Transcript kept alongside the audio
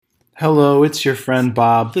Hello, it's your friend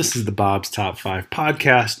Bob. This is the Bob's Top 5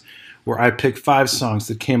 podcast, where I pick 5 songs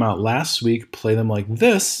that came out last week, play them like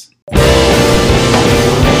this,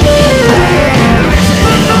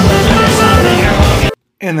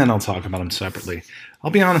 and then I'll talk about them separately. I'll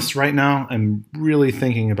be honest, right now, I'm really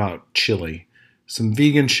thinking about chili. Some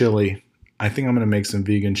vegan chili. I think I'm going to make some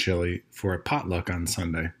vegan chili for a potluck on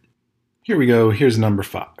Sunday. Here we go. Here's number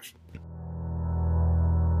 5.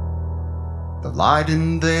 The light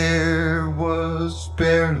in there was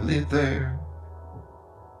barely there.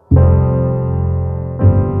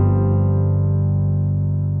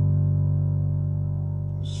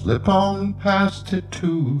 Slip on past it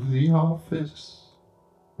to the office.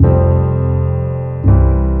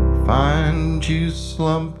 Find you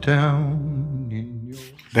slumped down in your...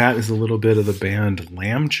 That is a little bit of the band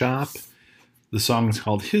Lamb Chop. The song is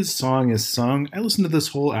called His Song Is Sung. I listened to this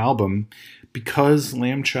whole album because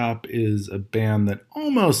Lamb Chop is a band that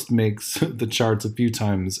almost makes the charts a few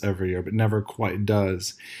times every year, but never quite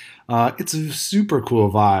does. It's a super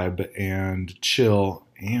cool vibe and chill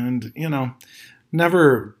and,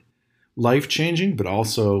 never life-changing, but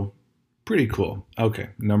also pretty cool. Okay,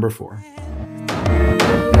 number 4.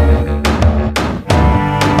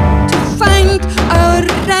 To find our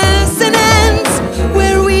resonance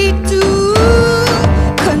where we do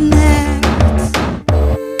connect.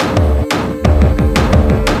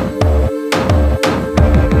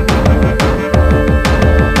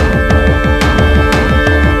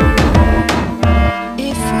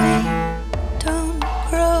 If we don't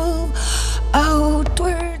grow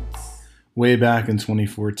outwards. Way back in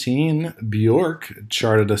 2014, Bjork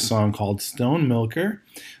charted a song called Stone Milker.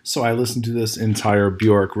 So I listened to this entire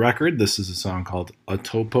Bjork record. This is a song called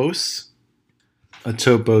Atopos.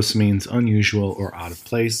 Atopos means unusual or out of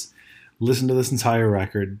place. Listened to this entire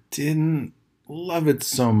record. Didn't love it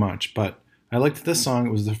so much, but I liked this song.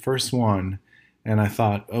 It was the first one. And I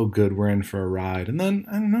thought, oh good, we're in for a ride. And then,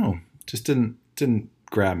 I don't know, just didn't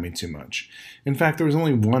grab me too much. In fact, there was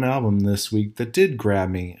only one album this week that did grab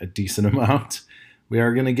me a decent amount. We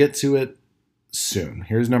are going to get to it soon.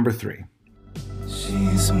 Here's number 3.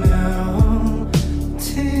 She's melting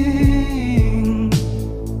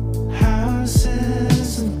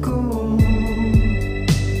houses of gold,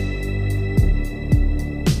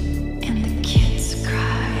 And the kids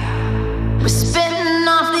cry out. We're spinning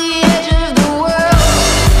off the edge of the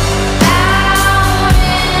world. Out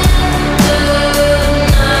in the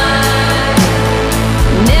night.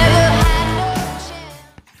 Never had no chance.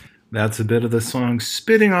 That's a bit of the song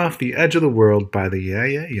Spitting Off the Edge of the World by the Yeah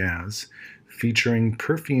Yeah Yeahs, featuring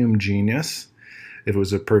Perfume Genius. If it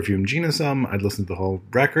was a Perfume Genius album, I'd listen to the whole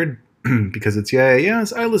record. Because it's Yeah Yeah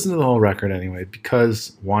Yeahs, I listen to the whole record anyway,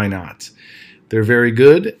 because why not? They're very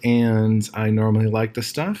good, and I normally like the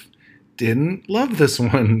stuff. Didn't love this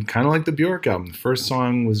one, kind of like the Bjork album. The first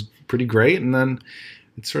song was pretty great, and then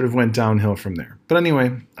it sort of went downhill from there. But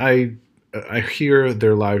anyway, I hear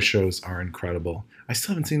their live shows are incredible. I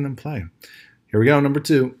still haven't seen them play. Here we go, number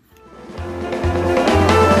 2.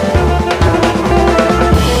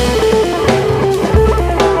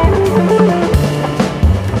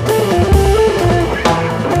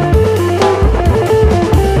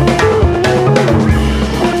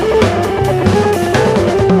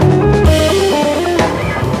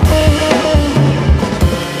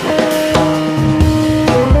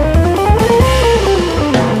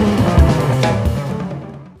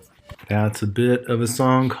 That's a bit of a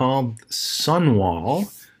song called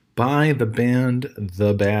Sunwall by the band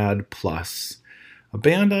The Bad Plus. A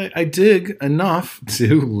band I dig enough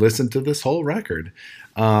to listen to this whole record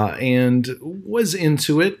and was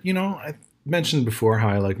into it. I mentioned before how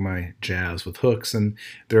I like my jazz with hooks, and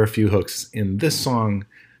there are a few hooks in this song,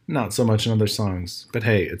 not so much in other songs. But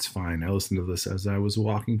hey, it's fine. I listened to this as I was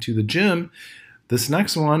walking to the gym. This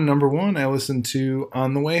next one, number 1, I listened to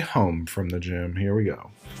on the way home from the gym. Here we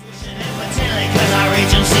go. cause our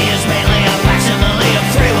agency is mainly a facsimile of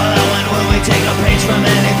free will. And when we take a page from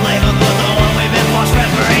any flavor, but the one we've been forced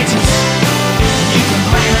reparations. You can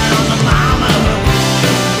blame it on the mama,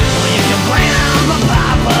 or you can blame it on the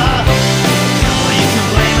papa, or you can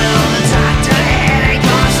blame it on the doctor. It ain't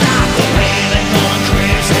gonna stop the baby going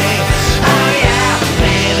crazy. Oh yeah,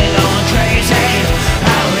 baby going crazy.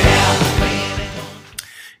 Oh yeah, baby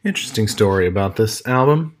going... Interesting story about this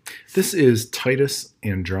album. This is Titus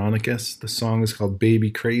Andronicus. The song is called Baby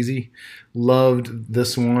Crazy. Loved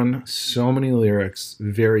this one. So many lyrics.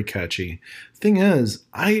 Very catchy. Thing is,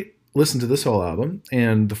 I listened to this whole album,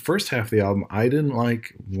 and the first half of the album I didn't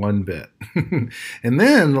like one bit. And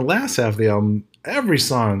then the last half of the album, every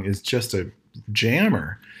song is just a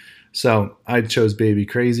jammer. So I chose Baby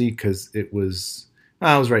Crazy because it was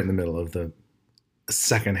I was right in the middle of the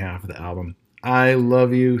second half of the album. I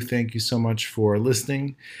love you. Thank you so much for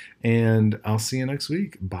listening, and I'll see you next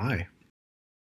week. Bye.